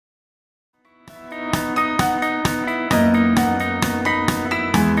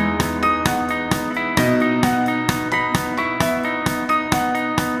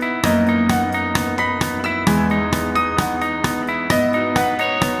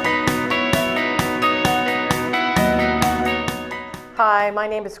Hi, my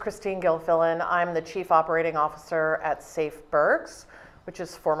name is Christine Gilfillan. I'm the Chief Operating Officer at Safe Berks, which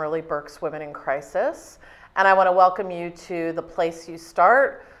is formerly Berks Women in Crisis. And I want to welcome you to The Place You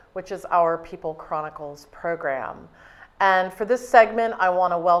Start, which is our People Chronicles program. And for this segment, I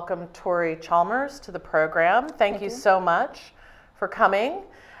want to welcome Tori Chalmers to the program. Thank you so much for coming.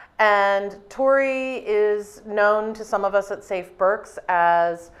 And Tori is known to some of us at Safe Berks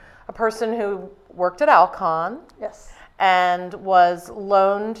as a person who worked at Alcon. Yes. And was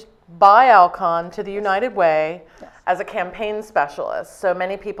loaned by Alcon to the United Way as a campaign specialist. So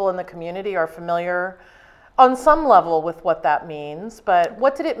many people in the community are familiar on some level with what that means. But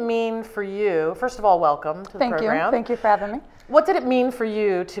what did it mean for you? First of all, welcome to the program. Thank you for having me. What did it mean for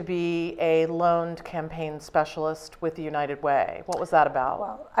you to be a loaned campaign specialist with the United Way? What was that about?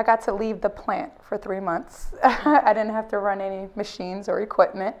 Well, I got to leave the plant for 3 months. I didn't have to run any machines or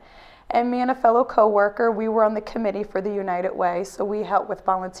equipment. And me and a fellow coworker, we were on the committee for the United Way, so we help with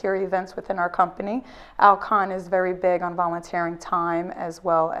volunteer events within our company. Alcon is very big on volunteering time as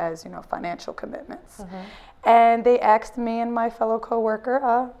well as, financial commitments. And they asked me and my fellow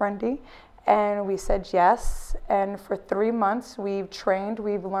coworker, Rundy, and we said yes. And for 3 months, we've trained,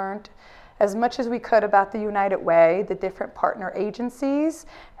 we've learned as much as we could about the United Way, the different partner agencies,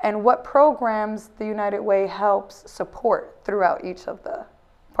 and what programs the United Way helps support throughout each of the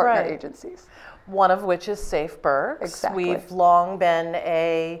partner agencies. One of which is Safe Berks. Exactly. We've long been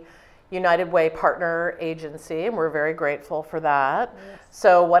a United Way partner agency, and we're very grateful for that. Yes.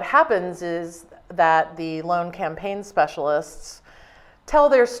 So what happens is that the loan campaign specialists tell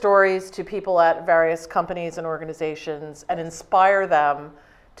their stories to people at various companies and organizations and inspire them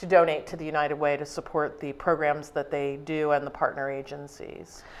to donate to the United Way to support the programs that they do and the partner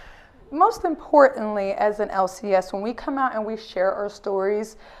agencies. Most importantly, as an LCS, when we come out and we share our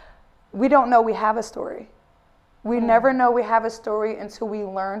stories, we don't know we have a story. We never know we have a story until we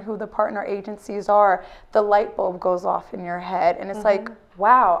learn who the partner agencies are. The light bulb goes off in your head, and it's like,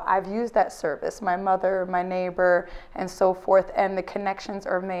 wow, I've used that service, my mother, my neighbor, and so forth, and the connections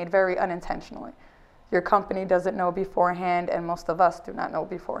are made very unintentionally. Your company doesn't know beforehand, and most of us do not know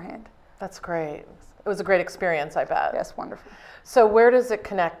beforehand. That's great. It was a great experience, I bet. Yes, wonderful. So where does it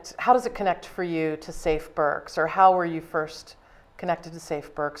connect? How does it connect for you to Safe Berks, or how were you first connected to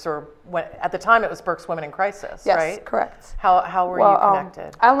Safe Berks, or when, at the time it was Berks Women in Crisis, yes, right? Yes, correct. How were you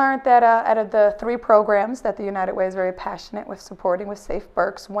connected? I learned that out of the 3 programs that the United Way is very passionate with supporting with Safe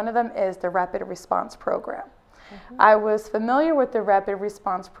Berks, one of them is the Rapid Response Program. I was familiar with the Rapid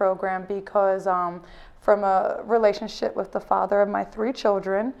Response Program because from a relationship with the father of my 3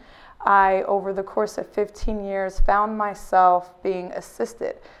 children, I, over the course of 15 years, found myself being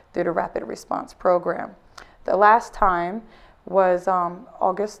assisted through the Rapid Response Program. The last time was April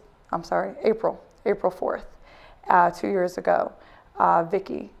 4th, 2 years ago.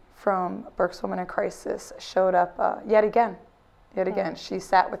 Vicki from Berks Women in Crisis showed up yet again. She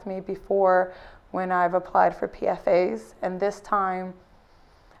sat with me before when I've applied for PFAs, and this time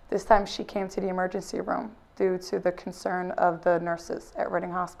she came to the emergency room due to the concern of the nurses at Reading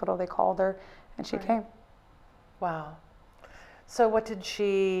Hospital. They called her, and she came. Wow. So what did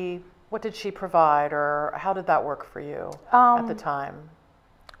she provide, or how did that work for you at the time?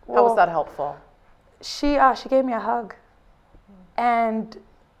 How was that helpful? She gave me a hug. And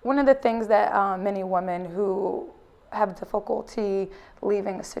one of the things that many women who have difficulty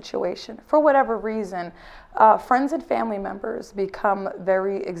leaving a situation, for whatever reason, friends and family members become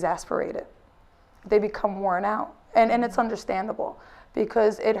very exasperated. They become worn out. And it's understandable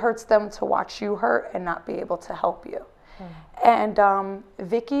because it hurts them to watch you hurt and not be able to help you. And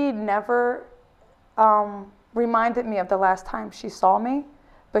Vicki never reminded me of the last time she saw me,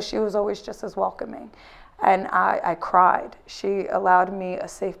 but she was always just as welcoming. And I cried. She allowed me a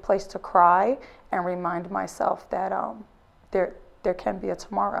safe place to cry and remind myself that there can be a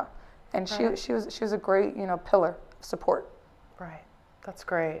tomorrow. And she was a great pillar of support. Right, that's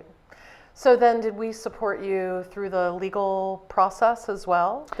great. So then did we support you through the legal process as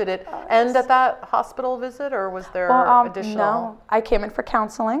well? Did it end at that hospital visit, or was there additional? No, I came in for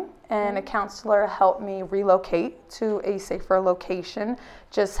counseling, and a counselor helped me relocate to a safer location,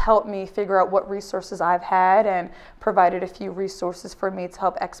 just helped me figure out what resources I've had and provided a few resources for me to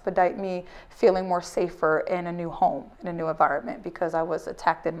help expedite me feeling more safer in a new home, in a new environment, because I was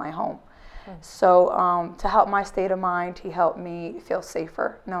attacked in my home. So to help my state of mind, he helped me feel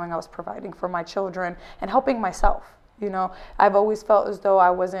safer, knowing I was providing for my children and helping myself. I've always felt as though I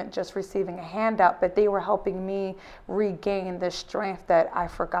wasn't just receiving a handout, but they were helping me regain the strength that I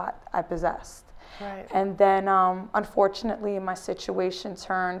forgot I possessed. Right. And then, unfortunately, my situation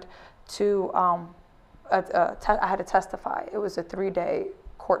turned to I had to testify. It was a 3-day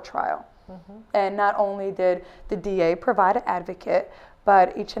court trial. And not only did the DA provide an advocate,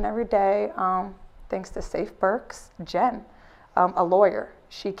 but each and every day, thanks to Safe Berks, Jen, a lawyer,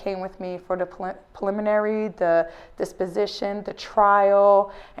 she came with me for the preliminary, the disposition, the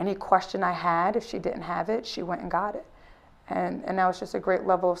trial, any question I had. If she didn't have it, she went and got it. And that was just a great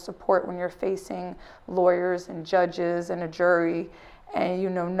level of support when you're facing lawyers and judges and a jury and you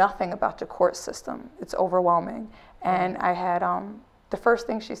know nothing about the court system. It's overwhelming. And I had, the first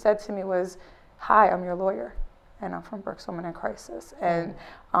thing she said to me was, "Hi, I'm your lawyer, and I'm from Berks Women in Crisis." And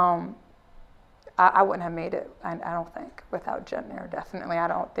I wouldn't have made it, I don't think, without Jen there, definitely. I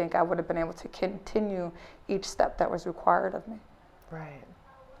don't think I would have been able to continue each step that was required of me. Right.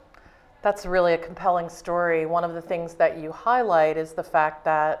 That's really a compelling story. One of the things that you highlight is the fact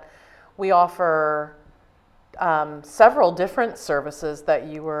that we offer several different services that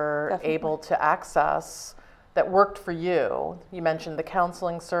you were Definitely. able to access that worked for you. You mentioned the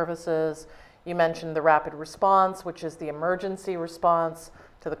counseling services. You mentioned the rapid response, which is the emergency response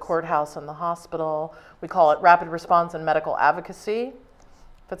to the courthouse and the hospital. We call it rapid response and medical advocacy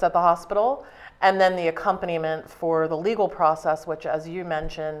if it's at the hospital. And then the accompaniment for the legal process, which, as you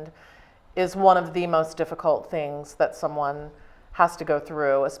mentioned, is one of the most difficult things that someone has to go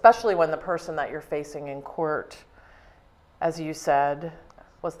through, especially when the person that you're facing in court, as you said,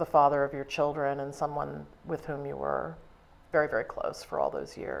 was the father of your children and someone with whom you were very, very close for all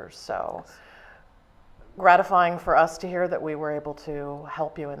those years. So gratifying for us to hear that we were able to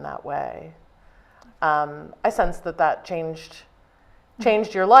help you in that way. I sense that changed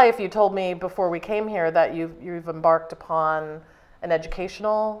your life. You told me before we came here that you've embarked upon an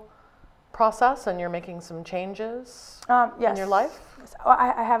educational process and you're making some changes Yes. in your life? Yes.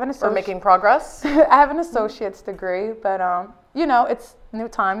 I have an Or associate. making progress? I have an associate's degree, but you know, it's new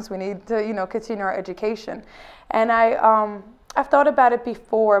times. We need to, you know, continue our education. And I've thought about it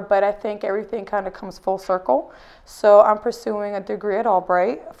before, but I think everything kind of comes full circle. So I'm pursuing a degree at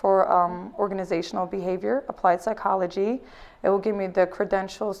Albright for organizational behavior, applied psychology. It will give me the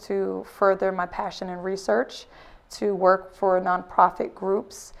credentials to further my passion in research, to work for nonprofit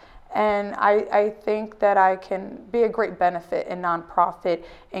groups. And I think that I can be a great benefit in nonprofit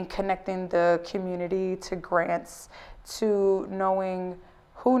in connecting the community to grants, to knowing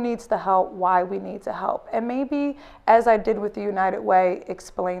who needs the help, why we need to help. And maybe, as I did with the United Way,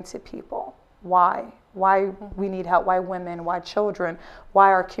 explain to people why we need help, why women, why children, why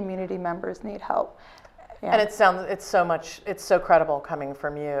our community members need help. Yeah. And it's so credible coming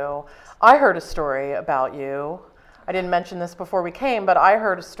from you. I heard a story about you. I didn't mention this before we came, but I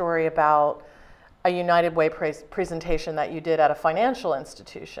heard a story about a United Way presentation that you did at a financial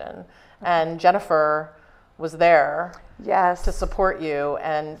institution. And Jennifer was there Yes. to support you,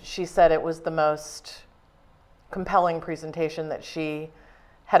 and she said it was the most compelling presentation that she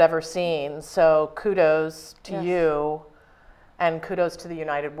had ever seen. So kudos to Yes. you, and kudos to the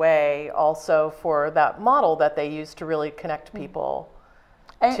United Way also for that model that they use to really connect people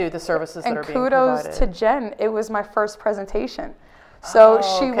to the services that are being provided. And kudos to Jen. It was my first presentation. So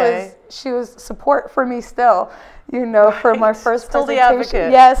okay. she was support for me still, you know, for my Right. first Still the presentation.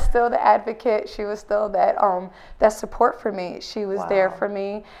 advocate. Yes, still the advocate. She was still that support for me. She was there Wow. for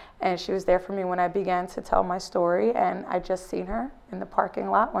me, and she was there for me when I began to tell my story. And I just seen her in the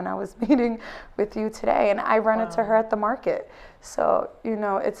parking lot when I was meeting with you today, and I run into her at the market. So, you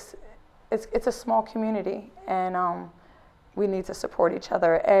know, it's a small community, and we need to support each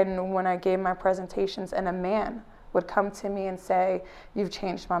other. And when I gave my presentations, and a man would come to me and say, "You've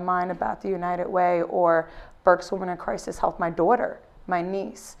changed my mind about the United Way," or "Berks Women in Crisis helped my daughter, my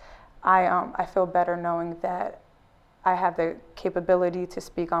niece," I feel better knowing that I have the capability to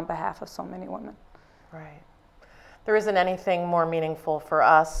speak on behalf of so many women. Right. There isn't anything more meaningful for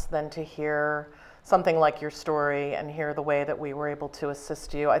us than to hear something like your story and hear the way that we were able to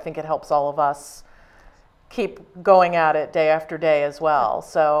assist you. I think it helps all of us keep going at it day after day as well.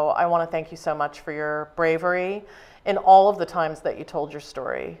 So I want to thank you so much for your bravery in all of the times that you told your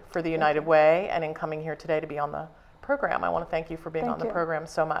story for the United Way and in coming here today to be on the program. I want to thank you for being on the program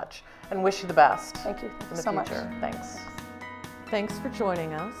so much and wish you the best. Thank you. In the so much. future. Thanks. Thanks for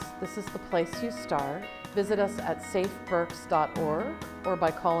joining us. This is The Place You Start. Visit us at safeberks.org or by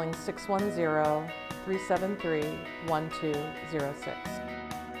calling 610-373-1206.